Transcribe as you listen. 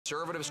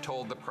Conservatives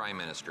told the Prime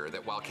Minister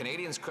that while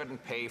Canadians couldn't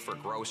pay for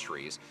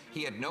groceries,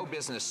 he had no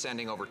business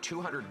sending over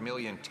 $200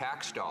 million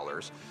tax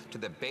dollars to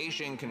the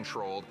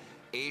Beijing-controlled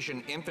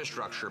Asian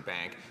Infrastructure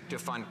Bank to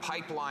fund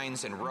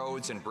pipelines and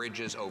roads and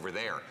bridges over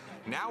there.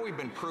 Now we've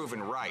been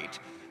proven right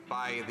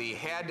by the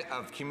head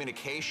of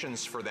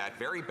communications for that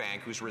very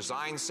bank, who's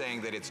resigned, saying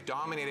that it's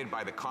dominated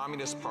by the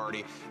Communist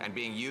Party and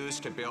being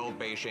used to build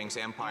Beijing's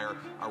empire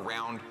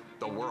around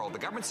the world. The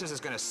government says it's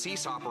going to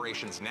cease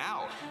operations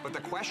now, but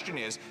the question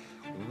is,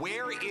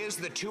 where is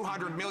the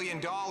 $200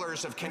 million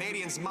of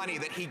Canadians' money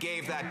that he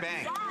gave that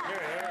bank?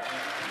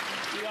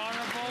 The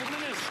Honourable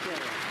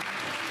Minister.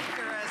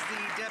 As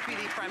the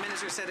Deputy Prime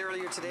Minister said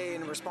earlier today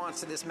in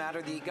response to this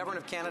matter, the Government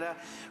of Canada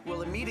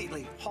will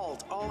immediately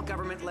halt all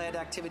government-led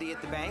activity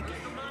at the bank,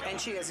 and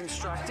she has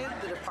instructed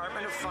the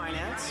Department of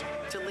Finance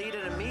to lead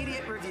an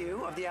immediate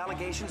review of the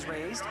allegations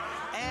raised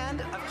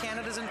and of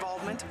Canada's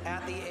involvement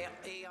at the